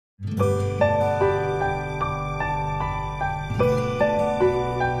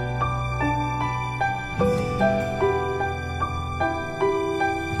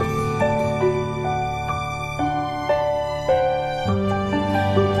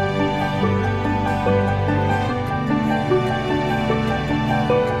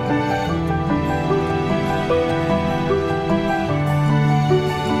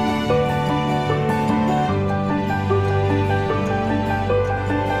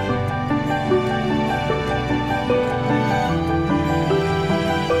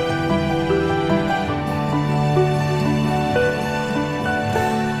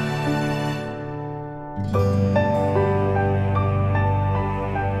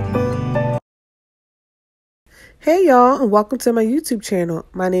Hey y'all, and welcome to my YouTube channel.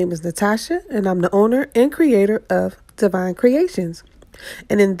 My name is Natasha and I'm the owner and creator of Divon Creations.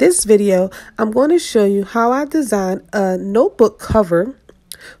 And in this video, I'm going to show you how I designed a notebook cover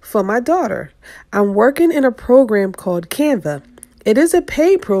for my daughter. I'm working in a program called Canva. It is a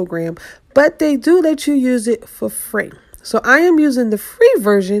paid program, but they do let you use it for free. So I am using the free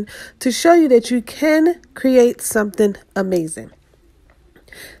version to show you that you can create something amazing.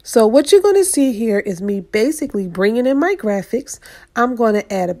 So what you're going to see here is me basically bringing in my graphics. I'm going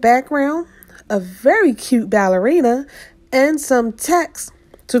to add a background, a very cute ballerina, and some text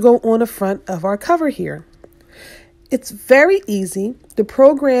to go on the front of our cover here. It's very easy. The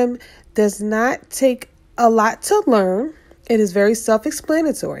program does not take a lot to learn. It is very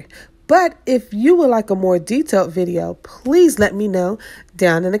self-explanatory. But if you would like a more detailed video, please let me know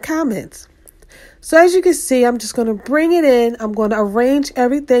down in the comments. So as you can see, I'm just going to bring it in. I'm going to arrange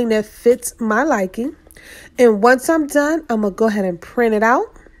everything that fits my liking. And once I'm done, I'm going to go ahead and print it out.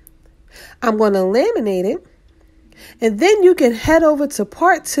 I'm going to laminate it. And then you can head over to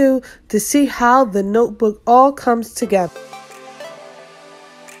part 2 to see how the notebook all comes together.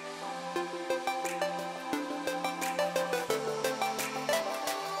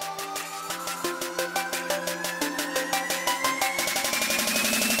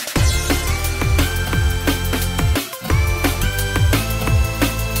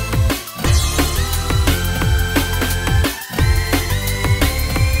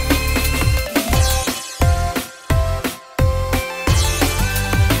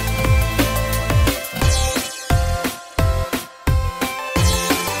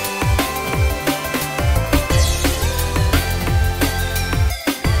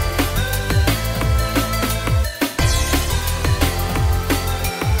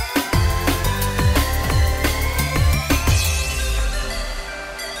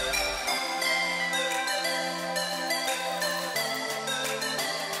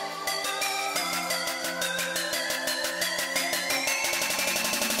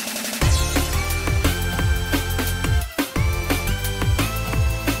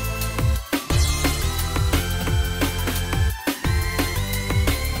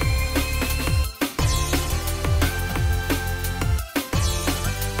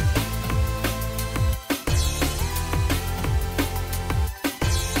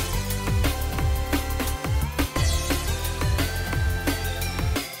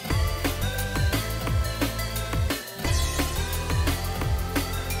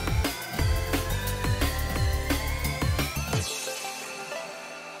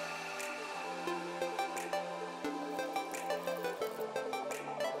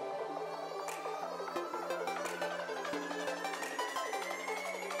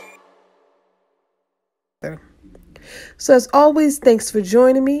 So as always, thanks for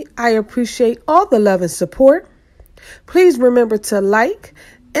joining me. I appreciate all the love and support. Please remember to like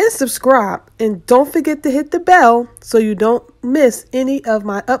and subscribe, and don't forget to hit the bell so you don't miss any of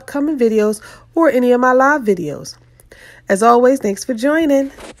my upcoming videos or any of my live videos. As always, thanks for joining.